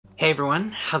Hey everyone,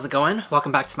 how's it going?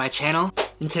 Welcome back to my channel.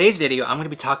 In today's video, I'm going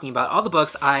to be talking about all the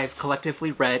books I've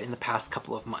collectively read in the past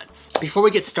couple of months. Before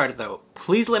we get started though,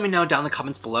 please let me know down in the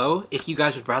comments below if you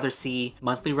guys would rather see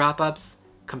monthly wrap-ups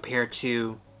compared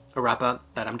to a wrap-up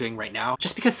that I'm doing right now.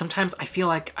 Just because sometimes I feel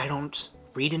like I don't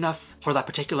read enough for that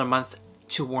particular month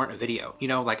to warrant a video. You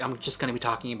know, like I'm just going to be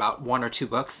talking about one or two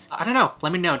books. I don't know.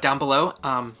 Let me know down below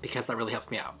because that really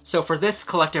helps me out. So for this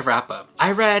collective wrap-up,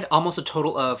 I read almost a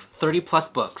total of 30 plus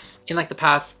books in like the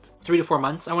past 3 to 4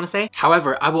 months, I want to say.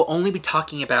 However, I will only be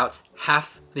talking about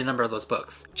half the number of those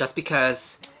books just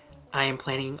because I am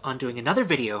planning on doing another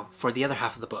video for the other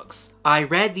half of the books. I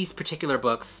read these particular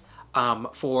books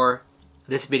for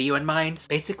this video in mind.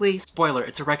 Basically, spoiler,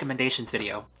 it's a recommendations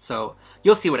video. So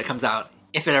you'll see when it comes out,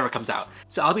 if it ever comes out.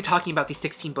 So I'll be talking about these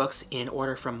 16 books in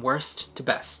order from worst to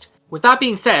best. With that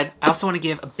being said, I also want to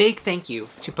give a big thank you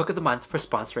to Book of the Month for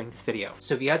sponsoring this video.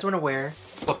 So if you guys weren't aware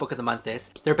what Book of the Month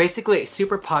is, they're basically a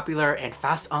super popular and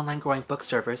fast online growing book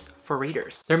service for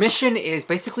readers. Their mission is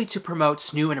basically to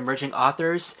promote new and emerging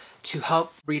authors to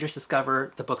help readers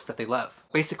discover the books that they love.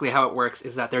 Basically how it works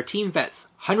is that their team vets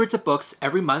hundreds of books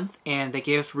every month and they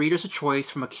give readers a choice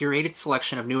from a curated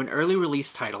selection of new and early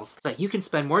release titles so that you can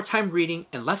spend more time reading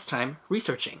and less time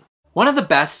researching. One of the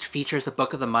best features of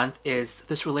Book of the Month is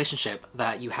this relationship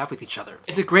that you have with each other.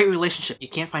 It's a great relationship you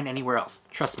can't find anywhere else,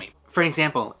 trust me. For an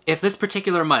example, if this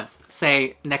particular month,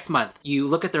 say next month, you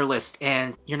look at their list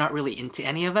and you're not really into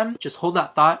any of them, just hold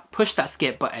that thought, push that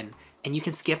skip button, and you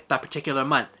can skip that particular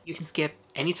month. You can skip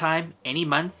anytime, any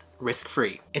month,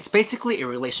 risk-free. It's basically a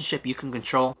relationship you can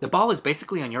control. The ball is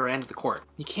basically on your end of the court.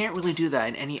 You can't really do that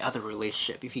in any other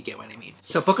relationship, if you get what I mean.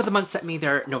 So Book of the Month sent me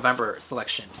their November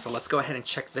selection. So let's go ahead and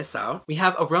check this out. We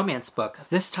have a romance book,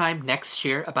 this time next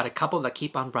year, about a couple that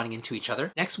keep on running into each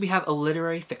other. Next, we have a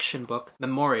literary fiction book,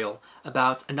 Memorial,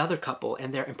 about another couple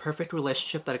and their imperfect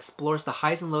relationship that explores the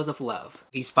highs and lows of love.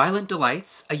 These Violent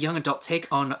Delights, a young adult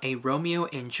take on a Romeo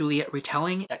and Juliet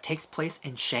retelling that takes place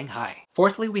in Shanghai.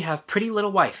 Fourthly, we have Pretty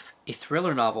Little Wife, a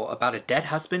thriller novel about a dead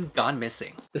husband gone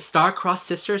missing. The Star-Crossed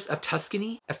Sisters of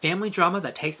Tuscany, a family drama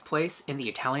that takes place in the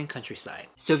Italian countryside.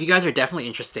 So if you guys are definitely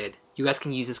interested, you guys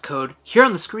can use this code here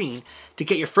on the screen to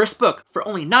get your first book for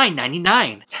only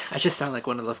 $9.99. I just sound like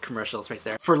one of those commercials right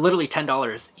there. For literally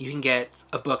 $10, you can get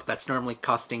a book that's normally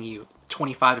costing you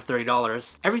 $25 to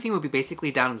 $30. Everything will be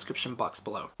basically down in the description box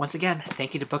below. Once again,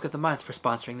 thank you to Book of the Month for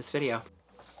sponsoring this video.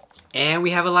 And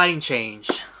we have a lighting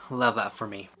change. Love that for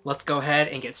me. Let's go ahead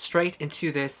and get straight into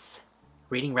this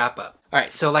reading wrap up.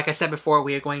 Alright, so like I said before,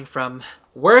 we are going from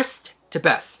worst to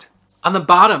best. On the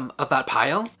bottom of that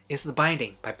pile is The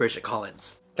Binding by Bridget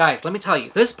Collins. Guys, let me tell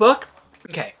you, this book,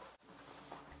 okay,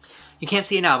 you can't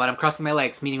see it now, but I'm crossing my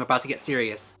legs, meaning we're about to get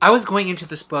serious. I was going into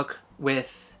this book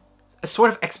with a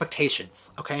sort of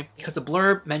expectations, okay? Because the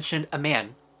blurb mentioned a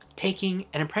man taking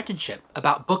an apprenticeship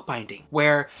about bookbinding,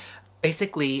 where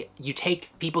basically, you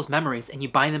take people's memories and you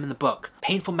bind them in the book.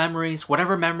 Painful memories,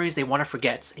 whatever memories they want to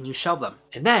forget, and you shelve them.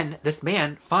 And then this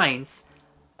man finds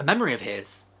a memory of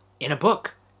his in a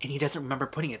book, and he doesn't remember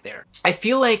putting it there. I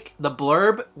feel like the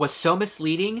blurb was so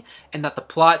misleading, and that the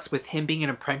plots with him being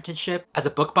an apprenticeship as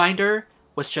a bookbinder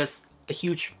was just a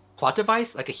huge plot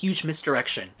device, like a huge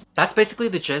misdirection. That's basically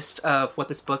the gist of what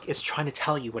this book is trying to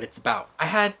tell you what it's about. I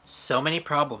had so many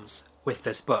problems with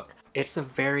this book. It's a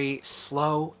very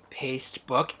slow-paced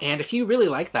book, and if you really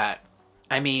like that,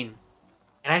 I mean,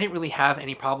 and I didn't really have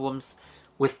any problems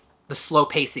with the slow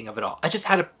pacing of it all. I just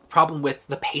had a problem with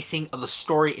the pacing of the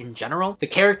story in general, the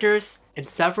characters, and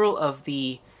several of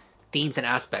the themes and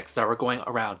aspects that were going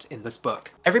around in this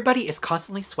book. Everybody is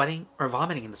constantly sweating or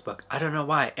vomiting in this book. I don't know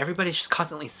why. Everybody's just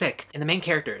constantly sick. And the main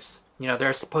characters, you know,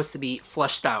 they're supposed to be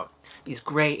fleshed out. These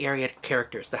gray area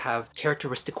characters that have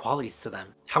characteristic qualities to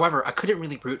them. However, I couldn't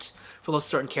really root for those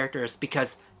certain characters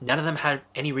because none of them had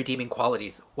any redeeming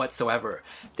qualities whatsoever.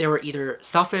 They were either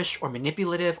selfish or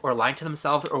manipulative or lying to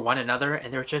themselves or one another,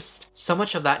 and there was just so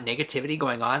much of that negativity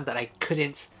going on that I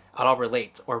couldn't at all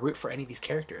relate or root for any of these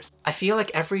characters. I feel like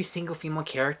every single female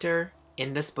character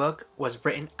in this book was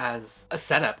written as a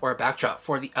setup or a backdrop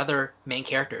for the other main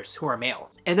characters who are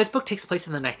male. And this book takes place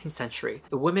in the 19th century.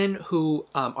 The women who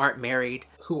aren't married,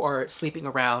 who are sleeping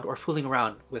around or fooling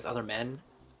around with other men,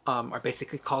 are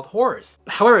basically called whores.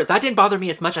 However, that didn't bother me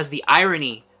as much as the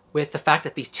irony with the fact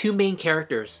that these two main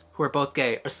characters, who are both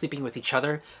gay, are sleeping with each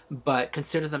other, but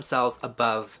consider themselves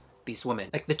above these women.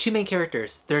 Like, the two main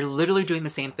characters, they're literally doing the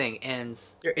same thing, and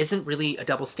there isn't really a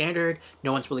double standard.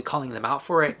 No one's really calling them out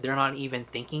for it. They're not even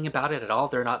thinking about it at all.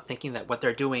 They're not thinking that what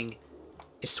they're doing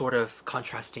is sort of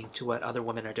contrasting to what other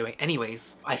women are doing.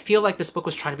 Anyways, I feel like this book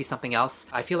was trying to be something else.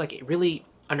 I feel like it really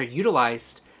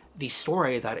underutilized the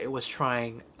story that it was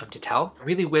trying to tell. I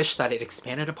really wish that it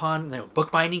expanded upon,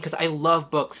 bookbinding, because I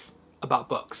love books about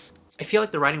books. I feel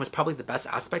like the writing was probably the best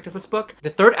aspect of this book.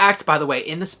 The third act, by the way,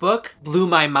 in this book blew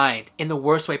my mind in the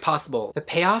worst way possible. The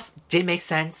payoff didn't make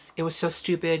sense. It was so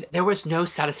stupid. There was no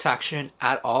satisfaction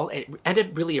at all. It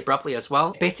ended really abruptly as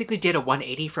well. It basically did a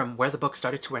 180 from where the book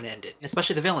started to where it ended. And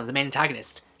especially the villain, the main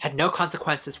antagonist, had no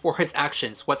consequences for his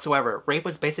actions whatsoever. Rape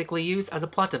was basically used as a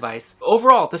plot device.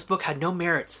 Overall, this book had no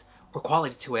merits or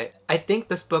quality to it. I think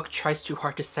this book tries too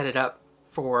hard to set it up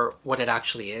for what it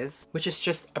actually is, which is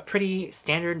just a pretty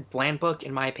standard bland book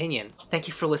in my opinion. Thank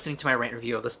you for listening to my rant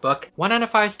review of this book. 1 out of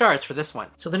 5 stars for this one.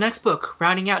 So the next book,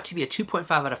 rounding out to be a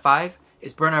 2.5 out of 5,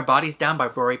 is Burn Our Bodies Down by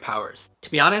Rory Powers.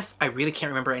 To be honest, I really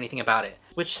can't remember anything about it,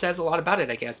 which says a lot about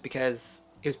it, I guess, because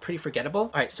it was pretty forgettable.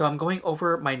 Alright, so I'm going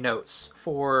over my notes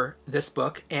for this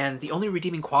book, and the only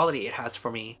redeeming quality it has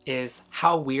for me is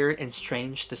how weird and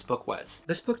strange this book was.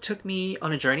 This book took me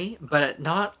on a journey, but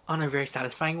not on a very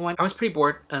satisfying one. I was pretty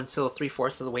bored until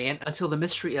 3/4 of the way in, until the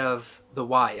mystery of the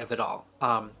why of it all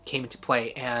came into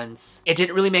play, and it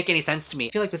didn't really make any sense to me. I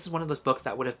feel like this is one of those books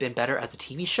that would have been better as a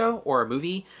TV show or a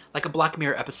movie, like a Black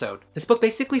Mirror episode. This book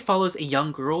basically follows a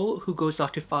young girl who goes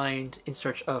off to find in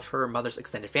search of her mother's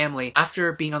extended family.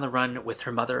 After being on the run with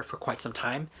her mother for quite some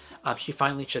time, she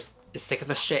finally just is sick of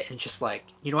the shit and just like,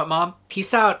 you know what, mom?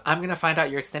 Peace out. I'm gonna find out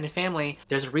your extended family.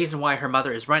 There's a reason why her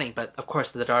mother is running, but of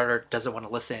course the daughter doesn't want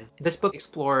to listen. This book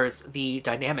explores the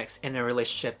dynamics in a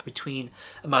relationship between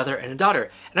a mother and a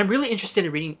daughter, and I'm really interested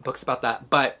in reading books about that,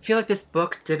 but I feel like this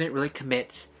book didn't really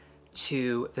commit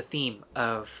to the theme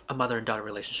of a mother and daughter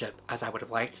relationship as I would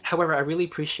have liked. However, I really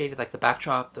appreciated like the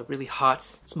backdrop, the really hot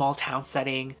small town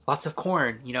setting, lots of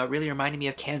corn, you know, it really reminded me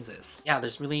of Kansas. Yeah,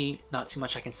 there's really not too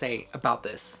much I can say about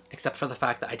this, except for the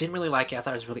fact that I didn't really like it. I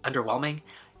thought it was really underwhelming,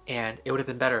 and it would have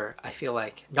been better, I feel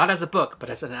like, not as a book, but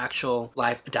as an actual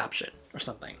live adaptation or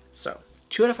something. So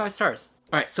 2 out of 5 stars.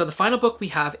 Alright, so the final book we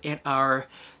have in our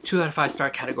 2 out of 5 star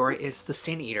category is The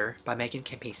Sin Eater by Megan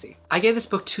Campisi. I gave this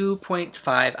book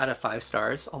 2.5 out of 5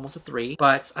 stars, almost a 3,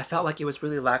 but I felt like it was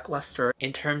really lackluster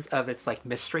in terms of its like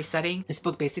mystery setting. This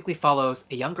book basically follows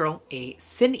a young girl, a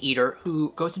sin eater,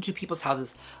 who goes into people's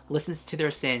houses, listens to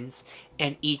their sins,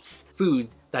 and eats food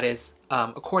that is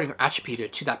according or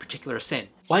attributed to that particular sin.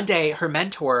 One day, her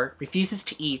mentor refuses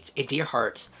to eat a deer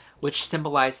heart, which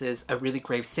symbolizes a really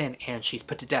grave sin, and she's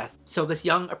put to death. So this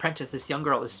young apprentice, this young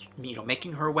girl is, you know,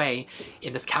 making her way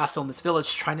in this castle, in this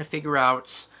village, trying to figure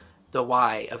out the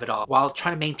why of it all, while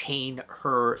trying to maintain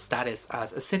her status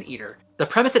as a sin eater. The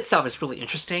premise itself is really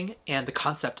interesting, and the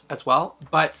concept as well,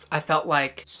 but I felt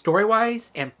like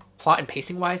story-wise and plot and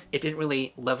pacing-wise, it didn't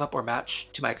really live up or match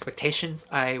to my expectations.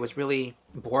 I was really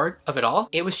bored of it all.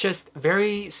 It was just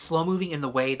very slow-moving in the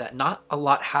way that not a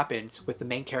lot happened with the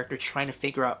main character trying to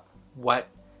figure out what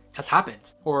has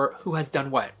happened or who has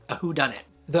done what, a whodunit.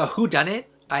 The whodunit,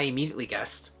 I immediately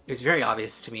guessed. It was very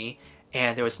obvious to me,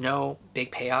 and there was no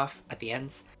big payoff at the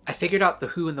end. I figured out the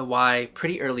who and the why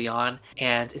pretty early on,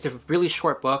 and it's a really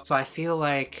short book, so I feel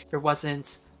like there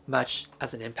wasn't much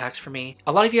as an impact for me.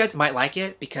 A lot of you guys might like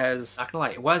it because, not gonna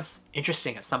lie, it was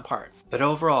interesting at some parts, but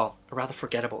overall, a rather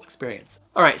forgettable experience.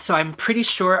 Alright, so I'm pretty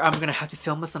sure I'm gonna have to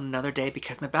film this on another day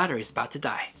because my battery is about to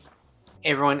die.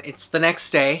 Hey everyone, it's the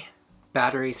next day.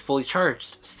 Battery's fully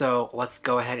charged, so let's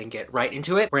go ahead and get right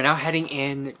into it. We're now heading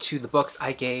into the books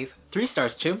I gave 3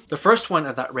 stars to. The first one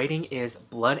of that rating is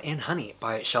Blood and Honey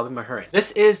by Shelby Mahurin.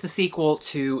 This is the sequel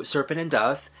to Serpent and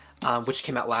Dove, which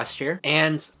came out last year,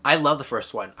 and I love the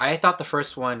first one. I thought the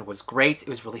first one was great, it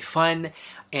was really fun,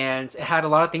 and it had a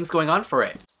lot of things going on for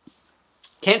it.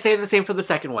 Can't say the same for the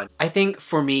second one. I think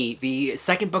for me, the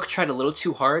second book tried a little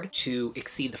too hard to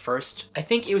exceed the first. I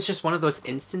think it was just one of those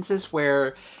instances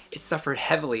where it suffered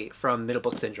heavily from middle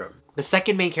book syndrome. The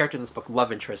second main character in this book,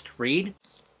 love interest, Reed,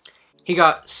 he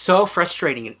got so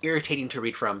frustrating and irritating to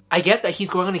read from. I get that he's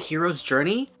going on a hero's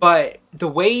journey, but the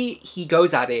way he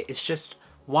goes at it is just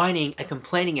whining and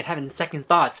complaining and having second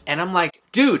thoughts, and I'm like,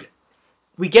 dude,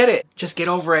 we get it, just get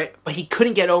over it. But he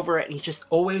couldn't get over it, and he just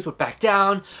always would back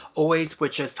down, always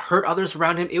would just hurt others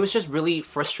around him. It was just really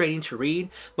frustrating to read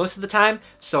most of the time,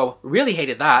 so really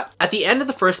hated that. At the end of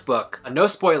the first book, no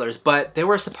spoilers, but they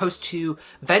were supposed to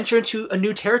venture into a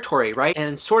new territory, right?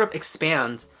 And sort of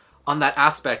expand on that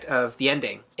aspect of the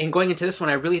ending. And going into this one,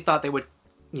 I really thought they would,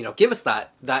 you know, give us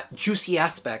that juicy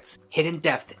aspects, hidden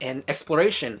depth, and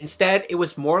exploration. Instead, it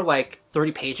was more like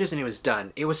 30 pages and it was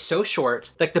done. It was so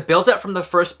short. Like, the build-up from the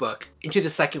first book into the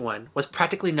second one was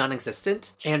practically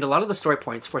non-existent, and a lot of the story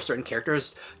points for certain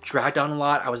characters dragged on a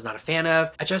lot. I was not a fan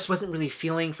of. I just wasn't really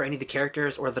feeling for any of the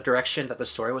characters or the direction that the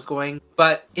story was going.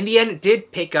 But in the end, it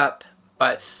did pick up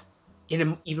but in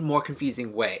an even more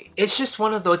confusing way. It's just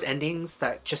one of those endings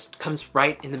that just comes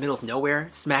right in the middle of nowhere,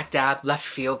 smack dab, left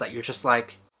field, that you're just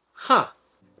like, huh.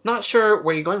 Not sure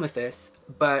where you're going with this,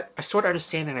 but I sort of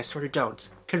understand and I sort of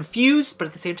don't. Confused, but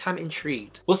at the same time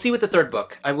intrigued. We'll see with the third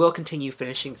book. I will continue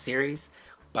finishing the series,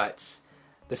 but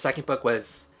the second book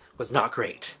was not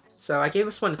great. So I gave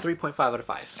this one a 3.5 out of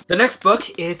 5. The next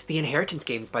book is The Inheritance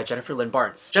Games by Jennifer Lynn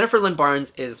Barnes. Jennifer Lynn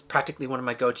Barnes is practically one of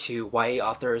my go-to YA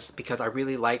authors because I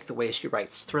really like the way she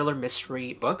writes thriller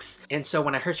mystery books. And so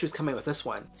when I heard she was coming with this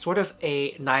one, sort of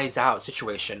a Knives Out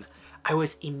situation, I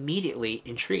was immediately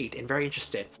intrigued and very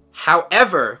interested.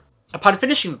 However, upon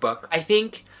finishing the book, I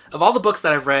think of all the books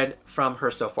that I've read from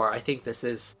her so far, I think this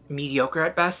is mediocre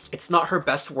at best. It's not her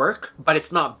best work, but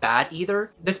it's not bad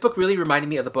either. This book really reminded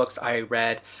me of the books I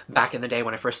read back in the day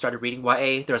when I first started reading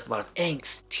YA. There was a lot of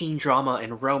angst, teen drama,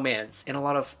 and romance, and a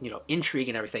lot of, intrigue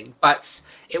and everything. But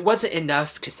it wasn't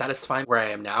enough to satisfy where I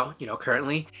am now,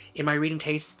 currently, in my reading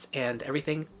tastes and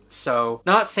everything. So,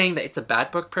 not saying that it's a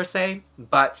bad book per se,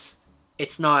 but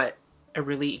it's not a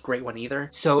really great one either.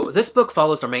 So this book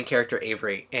follows our main character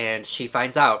Avery, and she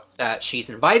finds out that she's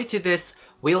invited to this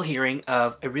will hearing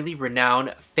of a really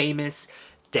renowned, famous,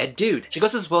 dead dude. She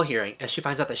goes to this will hearing and she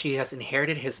finds out that she has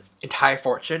inherited his entire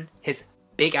fortune, his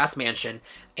big ass mansion,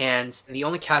 and the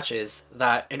only catch is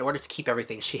that in order to keep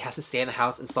everything, she has to stay in the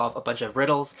house and solve a bunch of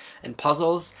riddles and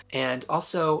puzzles, and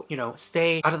also,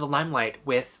 stay out of the limelight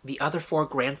with the other 4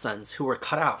 grandsons who were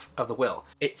cut out of the will.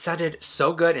 It sounded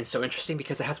so good and so interesting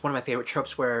because it has one of my favorite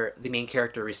tropes where the main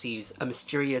character receives a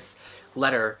mysterious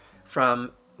letter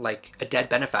from like a dead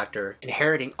benefactor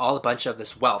inheriting a bunch of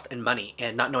this wealth and money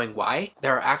and not knowing why.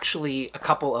 There are actually a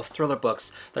couple of thriller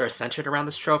books that are centered around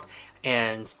this trope,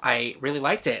 and I really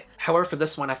liked it. However, for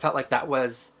this one, I felt like that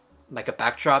was like a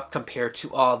backdrop compared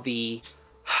to all the,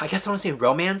 I guess I want to say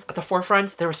romance at the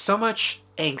forefront. There was so much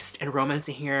angst and romance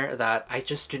in here that I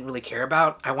just didn't really care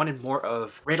about. I wanted more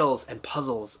of riddles and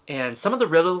puzzles, and some of the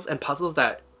riddles and puzzles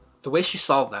that the way she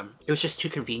solved them, it was just too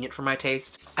convenient for my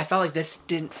taste. I felt like this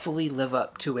didn't fully live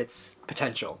up to its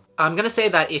potential. I'm gonna say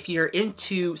that if you're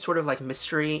into sort of like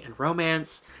mystery and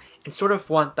romance and sort of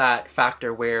want that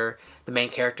factor where the main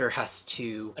character has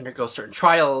to undergo certain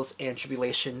trials and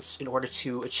tribulations in order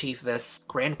to achieve this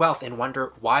grand wealth and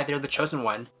wonder why they're the chosen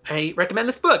one, I recommend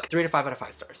this book. 3 to 5 out of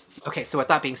 5 stars. Okay, so with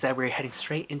that being said, we're heading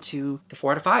straight into the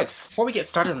 4 out of 5s. Before we get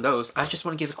started on those, I just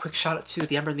want to give a quick shout out to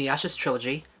the Ember and the Ashes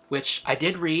trilogy, which I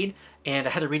did read, and I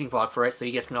had a reading vlog for it, so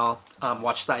you guys can all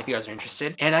watch that if you guys are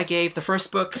interested. And I gave the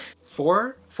first book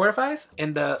 4 out of 5,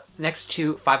 and the next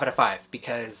 2 5 out of 5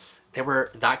 because they were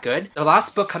that good. The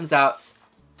last book comes out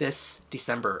this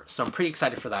December, so I'm pretty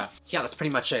excited for that. Yeah, that's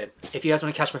pretty much it. If you guys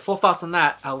want to catch my full thoughts on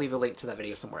that, I'll leave a link to that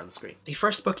video somewhere on the screen. The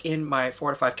first book in my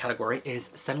 4 out of 5 category is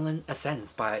Senlin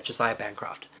Ascends by Josiah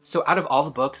Bancroft. So out of all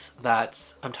the books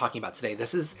that I'm talking about today,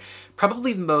 this is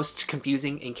probably the most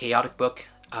confusing and chaotic book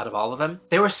out of all of them.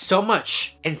 There was so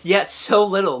much and yet so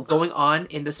little going on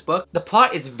in this book. The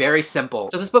plot is very simple.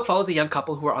 So this book follows a young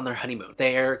couple who are on their honeymoon.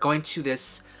 They are going to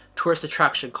this tourist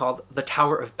attraction called the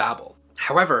Tower of Babel.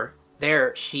 However,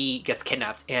 there she gets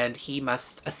kidnapped and he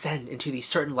must ascend into these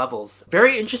certain levels.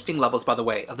 Very interesting levels, by the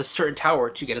way, of the certain tower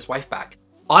to get his wife back.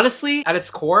 Honestly, at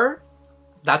its core,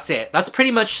 that's it. That's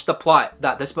pretty much the plot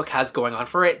that this book has going on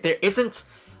for it. There isn't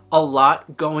a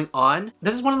lot going on.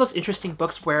 This is one of those interesting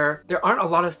books where there aren't a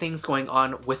lot of things going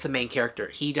on with the main character.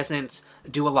 He doesn't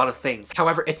do a lot of things.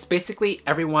 However, it's basically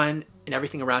everyone and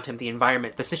everything around him, the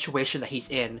environment, the situation that he's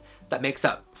in, that makes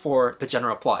up for the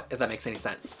general plot, if that makes any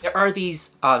sense. There are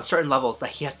these certain levels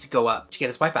that he has to go up to get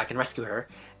his wife back and rescue her,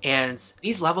 and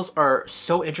these levels are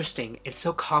so interesting and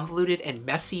so convoluted and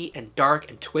messy and dark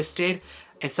and twisted,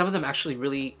 and some of them actually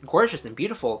really gorgeous and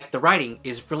beautiful. The writing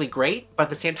is really great, but at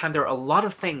the same time there are a lot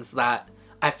of things that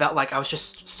I felt like I was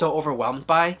just so overwhelmed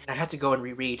by, and I had to go and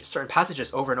reread certain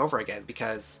passages over and over again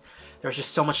because there's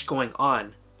just so much going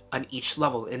on each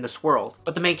level in this world.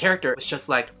 But the main character is just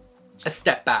like a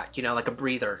step back, like a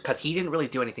breather, because he didn't really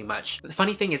do anything much. But the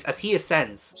funny thing is, as he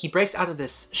ascends, he breaks out of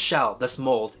this shell, this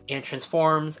mold, and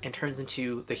transforms and turns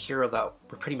into the hero that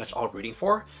we're pretty much all rooting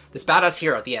for. This badass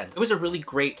hero at the end. It was a really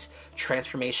great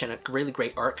transformation, a really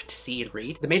great arc to see and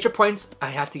read. The major points I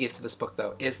have to give to this book,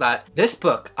 though, is that this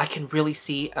book I can really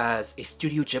see as a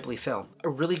Studio Ghibli film. A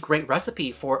really great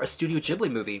recipe for a Studio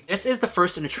Ghibli movie. This is the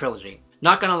first in a trilogy.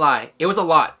 Not gonna lie, it was a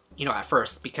lot, at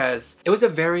first, because it was a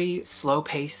very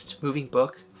slow-paced moving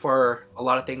book for a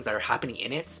lot of things that are happening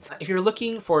in it. If you're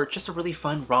looking for just a really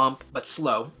fun romp, but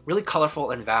slow, really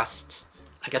colorful and vast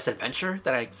I guess, adventure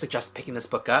that I suggest picking this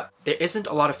book up. There isn't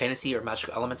a lot of fantasy or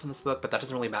magical elements in this book, but that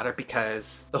doesn't really matter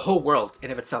because the whole world in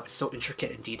of itself is so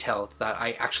intricate and detailed that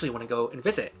I actually want to go and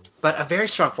visit. But a very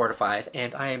strong 4 out of 5,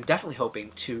 and I am definitely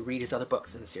hoping to read his other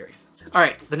books in the series.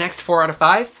 Alright, the next 4 out of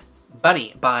 5,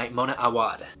 Bunny by Mona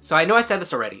Awad. So I know I said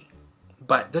this already,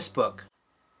 but this book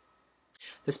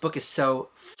is so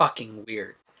fucking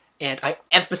weird. And I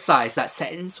emphasize that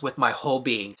sentence with my whole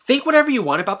being. Think whatever you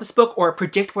want about this book, or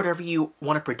predict whatever you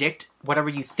want to predict, whatever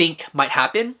you think might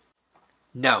happen.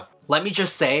 No. Let me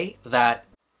just say that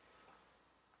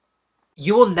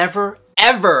you will never,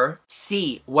 ever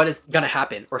see what is gonna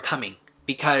happen or coming.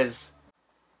 Because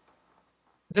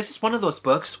this is one of those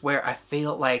books where I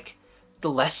feel like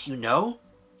the less you know,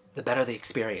 the better the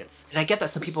experience. And I get that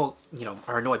some people,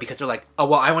 are annoyed because they're like, oh,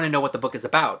 well, I want to know what the book is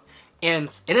about.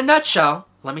 And in a nutshell,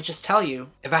 let me just tell you,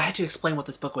 if I had to explain what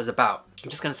this book was about,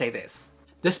 I'm just gonna say this.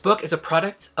 This book is a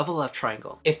product of a love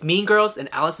triangle. If Mean Girls and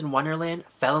Alice in Wonderland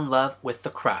fell in love with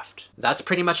The Craft. That's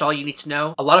pretty much all you need to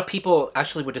know. A lot of people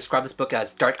actually would describe this book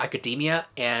as dark academia,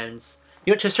 and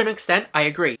to a certain extent, I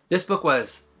agree. This book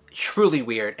was truly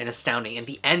weird and astounding, and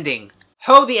the ending,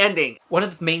 the ending! One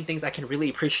of the main things I can really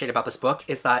appreciate about this book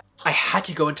is that I had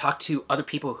to go and talk to other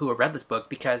people who have read this book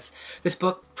because this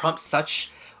book prompts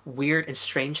such weird and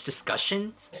strange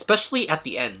discussions, especially at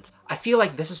the end. I feel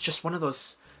like this is just one of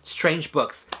those strange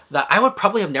books that I would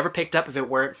probably have never picked up if it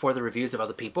weren't for the reviews of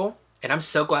other people. And I'm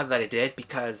so glad that I did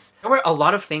because there were a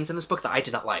lot of things in this book that I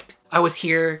did not like. I was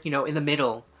here, in the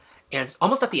middle and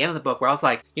almost at the end of the book where I was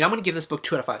like, I'm going to give this book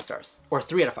 2 out of 5 stars or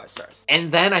 3 out of 5 stars.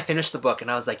 And then I finished the book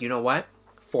and I was like, you know what?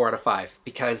 4 out of 5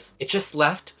 because it just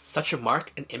left such a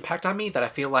mark and impact on me that I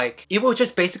feel like it will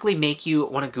just basically make you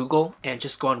want to Google and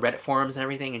just go on Reddit forums and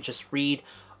everything and just read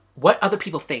what other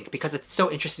people think because it's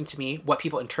so interesting to me what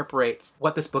people interpret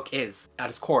what this book is at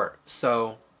its core.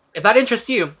 So if that interests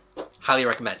you, highly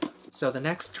recommend. So the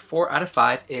next 4 out of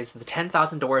 5 is The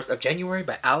 10,000 Doors of January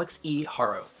by Alex E.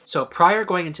 Harrow. So prior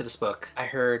going into this book, I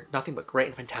heard nothing but great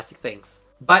and fantastic things.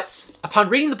 But upon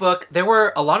reading the book, there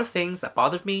were a lot of things that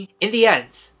bothered me. In the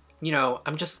end,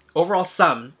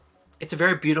 it's a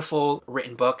very beautiful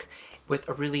written book with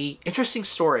a really interesting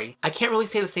story. I can't really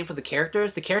say the same for the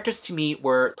characters. The characters to me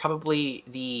were probably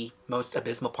the most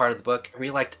abysmal part of the book. I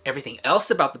really liked everything else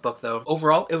about the book though.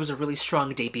 Overall, it was a really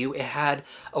strong debut. It had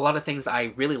a lot of things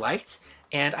I really liked.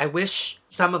 And I wish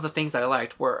some of the things that I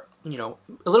liked were,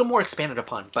 a little more expanded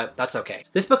upon, but that's okay.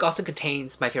 This book also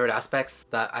contains my favorite aspects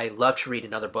that I love to read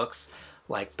in other books,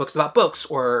 like books about books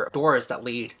or doors that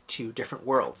lead to different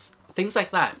worlds. Things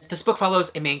like that. This book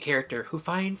follows a main character who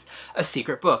finds a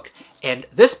secret book, and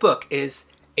this book is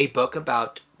a book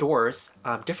about doors,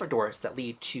 different doors that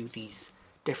lead to these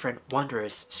different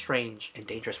wondrous, strange, and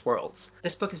dangerous worlds.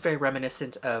 This book is very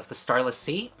reminiscent of The Starless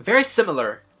Sea, very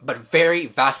similar but very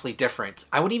vastly different.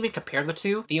 I wouldn't even compare the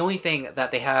two. The only thing that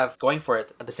they have going for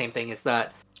it, the same thing, is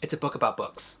that it's a book about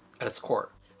books at its core.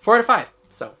 4 out of 5,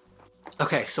 so.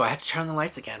 Okay, so I had to turn on the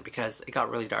lights again because it got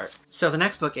really dark. So the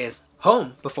next book is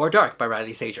Home Before Dark by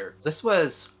Riley Sager. This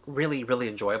was really, really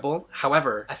enjoyable.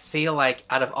 However, I feel like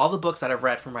out of all the books that I've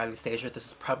read from Riley Sager, this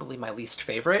is probably my least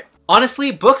favorite.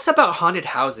 Honestly, books about haunted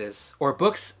houses, or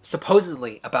books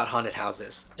supposedly about haunted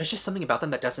houses, there's just something about them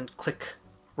that doesn't click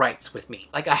right with me.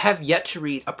 Like, I have yet to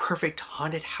read a perfect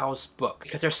haunted house book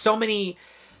because there's so many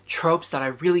tropes that I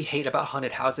really hate about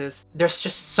haunted houses. There's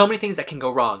just so many things that can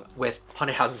go wrong with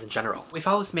haunted houses in general. We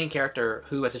follow this main character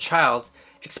who, as a child,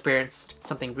 experienced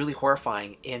something really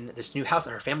horrifying in this new house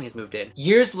that her family has moved in.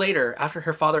 Years later, after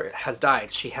her father has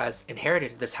died, she has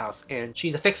inherited this house and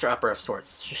she's a fixer-upper of sorts.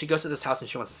 So she goes to this house and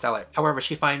she wants to sell it. However,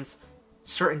 she finds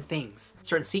certain things,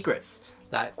 certain secrets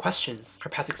that questions her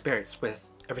past experience with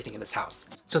everything in this house.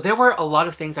 So there were a lot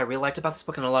of things I really liked about this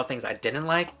book and a lot of things I didn't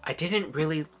like. I didn't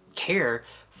really care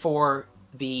for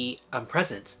the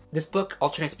present. This book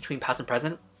alternates between past and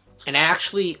present, and I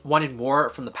actually wanted more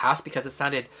from the past because it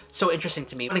sounded so interesting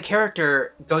to me. When a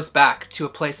character goes back to a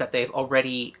place that they've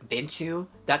already been to,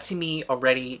 that to me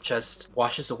already just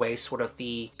washes away sort of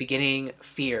the beginning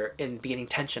fear and beginning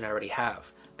tension I already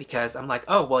have. Because I'm like,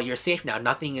 oh, well, you're safe now.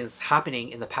 Nothing is happening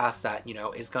in the past that,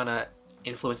 is gonna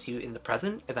influence you in the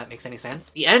present, if that makes any sense.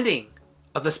 The ending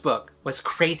of this book was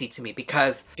crazy to me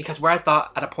because where I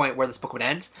thought at a point where this book would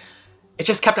end, it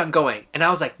just kept on going. And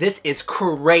I was like, this is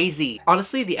crazy.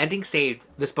 Honestly, the ending saved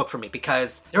this book for me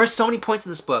because there were so many points in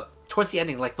this book towards the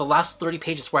ending, like the last 30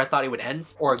 pages where I thought it would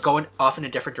end or go off in a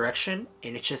different direction,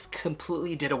 and it just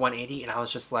completely did a 180, and I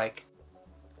was just like,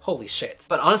 holy shit.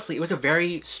 But honestly, it was a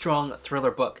very strong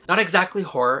thriller book. Not exactly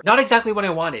horror, not exactly what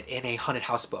I wanted in a haunted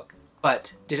house book.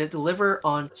 but did it deliver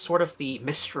on sort of the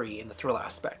mystery and the thriller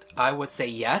aspect? I would say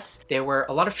yes. There were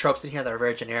a lot of tropes in here that are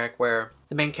very generic, where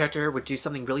the main character would do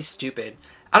something really stupid,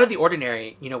 out of the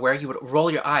ordinary, you know, where you would roll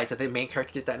your eyes that the main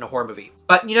character did that in a horror movie.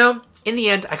 But, you know, in the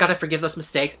end, I gotta forgive those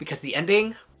mistakes because the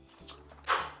ending,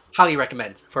 highly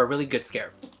recommend for a really good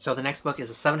scare. So the next book is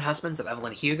The Seven Husbands of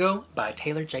Evelyn Hugo by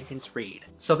Taylor Jenkins Reid.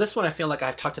 So this one I feel like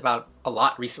I've talked about a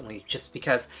lot recently just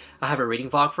because I have a reading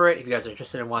vlog for it if you guys are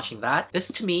interested in watching that. This,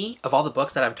 to me, of all the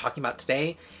books that I'm talking about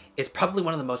today, is probably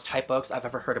one of the most hyped books I've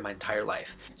ever heard in my entire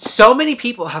life. So many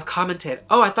people have commented,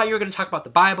 oh, I thought you were going to talk about the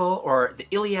Bible or the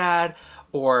Iliad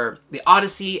or the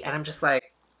Odyssey, and I'm just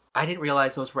like, I didn't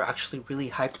realize those were actually really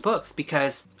hyped books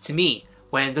because, to me,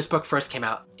 when this book first came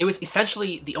out, it was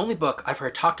essentially the only book I've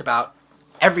heard talked about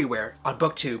everywhere on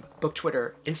BookTube, Book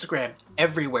Twitter, Instagram,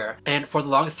 everywhere. And for the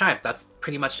longest time, that's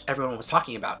pretty much everyone was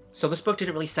talking about. So this book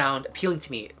didn't really sound appealing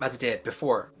to me as it did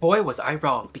before. Boy, was I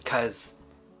wrong, because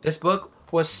this book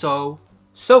was so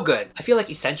good. I feel like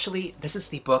essentially this is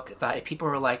the book that if people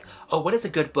were like, oh, what is a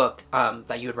good book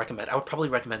that you would recommend? I would probably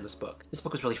recommend this book. This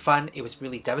book was really fun. It was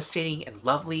really devastating and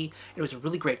lovely. It was a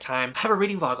really great time. I have a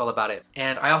reading vlog all about it.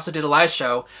 And I also did a live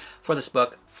show for this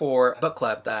book for a book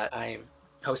club that I'm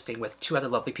hosting with 2 other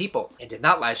lovely people. And in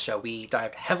that live show, we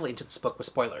dived heavily into this book with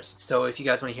spoilers. So if you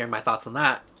guys want to hear my thoughts on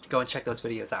that, go and check those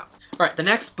videos out. All right, the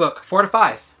next book, 4 to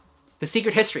 5, The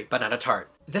Secret History by Nana Tart.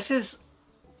 This is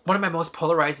one of my most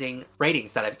polarizing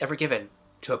ratings that I've ever given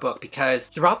to a book because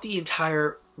throughout the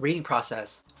entire reading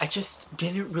process, I just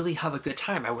didn't really have a good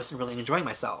time. I wasn't really enjoying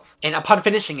myself. And upon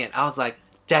finishing it, I was like,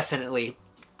 definitely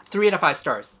 3 out of 5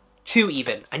 stars. 2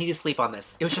 even. I need to sleep on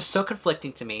this. It was just so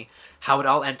conflicting to me how it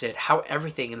all ended, how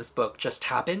everything in this book just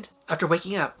happened. After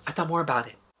waking up, I thought more about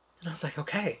it. And I was like,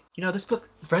 okay, you know, this book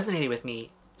resonated with me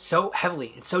so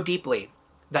heavily and so deeply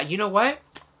that, you know what?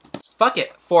 Fuck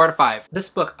it, 4 out of 5. This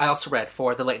book I also read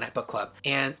for the Late Night Book Club.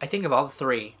 And I think of all the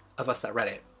 3 of us that read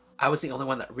it, I was the only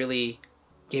one that really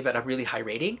gave it a really high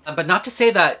rating. But not to say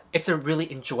that it's a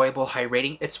really enjoyable high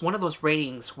rating. It's one of those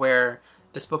ratings where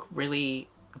this book really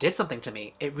did something to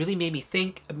me. It really made me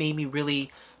think. It made me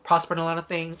really prosper in a lot of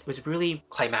things. It was really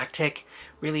climactic,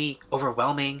 really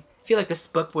overwhelming. I feel like this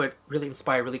book would really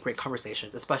inspire really great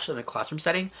conversations, especially in a classroom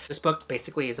setting. This book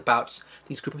basically is about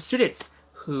these group of students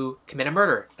who commit a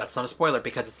murder. That's not a spoiler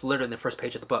because it's literally in the first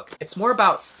page of the book. It's more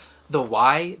about the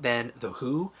why than the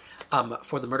who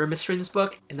for the murder mystery in this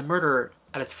book. And the murder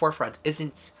at its forefront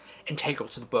isn't integral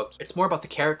to the book. It's more about the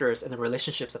characters and the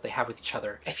relationships that they have with each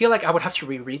other. I feel like I would have to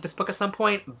reread this book at some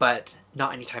point, but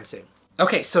not anytime soon.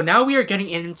 Okay, so now we are getting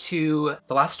into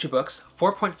the last 2 books,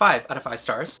 4.5 out of 5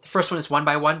 stars. The first one is One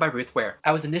by One by Ruth Ware.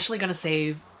 I was initially going to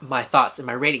save my thoughts and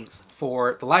my ratings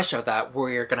for the live show that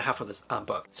we're going to have for this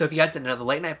book. So if you guys didn't know, the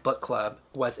Late Night Book Club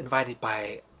was invited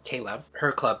by Kayla,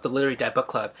 her club, the Literary Dead Book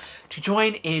Club, to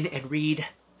join in and read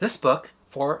this book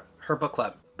for her book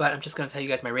club. But I'm just going to tell you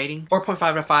guys my rating. 4.5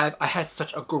 out of 5. I had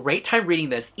such a great time reading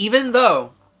this, even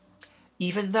though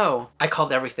I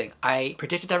called everything. I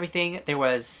predicted everything. There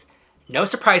was no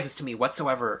surprises to me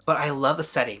whatsoever, but I love the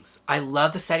settings. I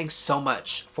love the settings so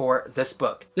much for this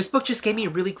book. This book just gave me a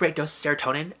really great dose of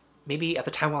serotonin, maybe at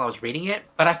the time while I was reading it,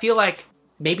 but I feel like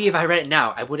maybe if I read it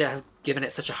now, I wouldn't have given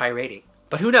it such a high rating.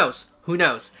 But who knows? Who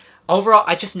knows? Overall,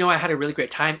 I just know I had a really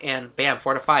great time, and bam,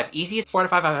 4 out of 5. Easiest 4 out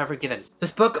of 5 I've ever given.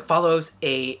 This book follows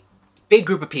a big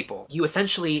group of people. You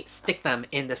essentially stick them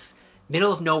in this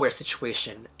middle of nowhere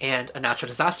situation and a natural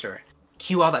disaster.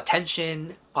 Cue all that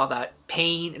tension, all that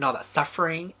pain, and all that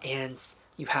suffering, and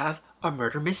you have a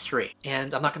murder mystery.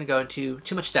 And I'm not going to go into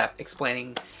too much depth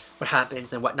explaining what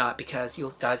happens and whatnot because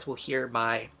you guys will hear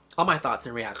all my thoughts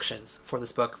and reactions for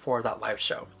this book for that live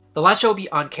show. The live show will be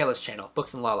on Kayla's channel,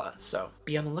 Books and Lala, so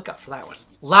be on the lookout for that one.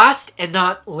 Last and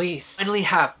not least, finally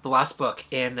have the last book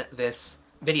in this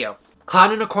video.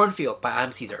 Cloud in a Cornfield by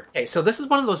Adam Caesar. Okay, so this is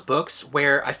one of those books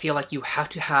where I feel like you have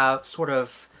to have sort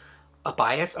of a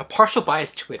bias, a partial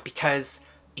bias to it, because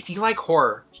if you like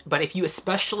horror, but if you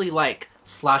especially like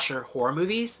slasher horror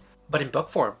movies, but in book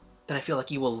form, then I feel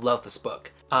like you will love this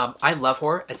book. I love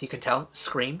horror, as you can tell.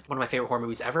 Scream, one of my favorite horror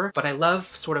movies ever, but I love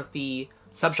sort of the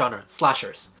subgenre,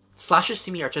 slashers. Slashers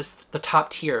to me are just the top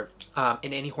tier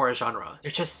in any horror genre.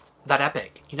 They're just that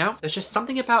epic, you know? There's just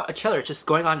something about a killer just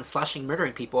going on and slashing,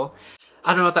 murdering people.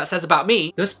 I don't know what that says about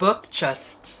me. This book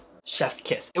just chef's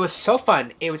kiss. It was so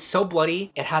fun. It was so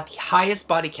bloody. It had the highest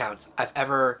body count I've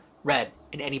ever read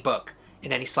in any book,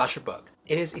 in any slasher book.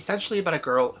 It is essentially about a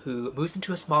girl who moves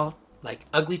into a small, like,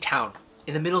 ugly town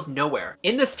in the middle of nowhere.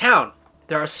 In this town,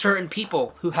 there are certain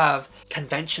people who have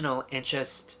conventional and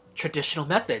just traditional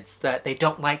methods that they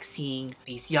don't like seeing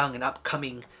these young and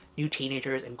upcoming new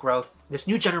teenagers and growth. This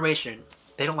new generation,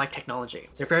 they don't like technology.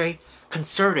 They're very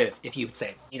conservative, if you would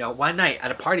say. You know, one night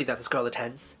at a party that this girl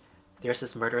attends, there's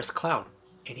this murderous clown,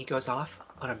 and he goes off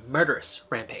on a murderous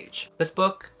rampage. This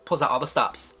book pulls out all the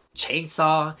stops.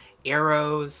 Chainsaw,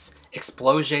 arrows,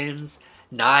 explosions,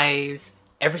 knives,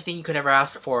 everything you could ever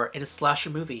ask for in a slasher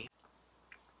movie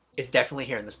is definitely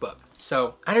here in this book.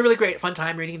 So I had a really great fun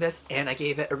time reading this, and I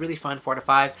gave it a really fun 4 out of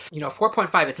 5. You know,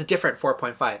 4.5, it's a different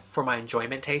 4.5 for my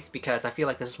enjoyment taste, because I feel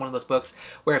like this is one of those books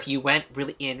where if you went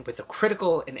really in with a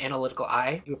critical and analytical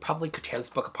eye, you probably could tear this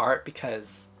book apart,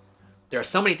 because there are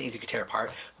so many things you could tear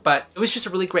apart. But it was just a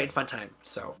really great and fun time.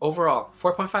 So overall,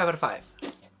 4.5 out of 5.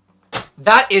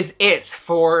 That is it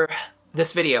for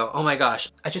this video. Oh my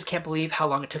gosh. I just can't believe how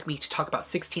long it took me to talk about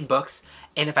 16 books.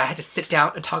 And if I had to sit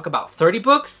down and talk about 30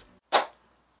 books,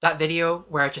 that video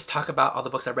where I just talk about all the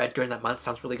books I read during that month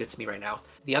sounds really good to me right now.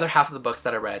 The other half of the books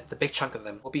that I read, the big chunk of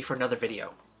them, will be for another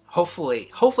video. Hopefully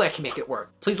I can make it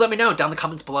work. Please let me know down in the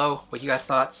comments below what you guys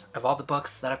thought of all the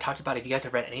books that I've talked about. If you guys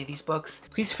have read any of these books,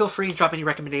 please feel free to drop any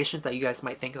recommendations that you guys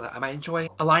might think that I might enjoy,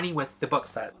 aligning with the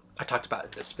books that I talked about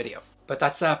in this video. But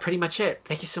that's pretty much it.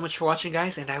 Thank you so much for watching,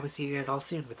 guys, and I will see you guys all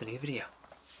soon with a new video.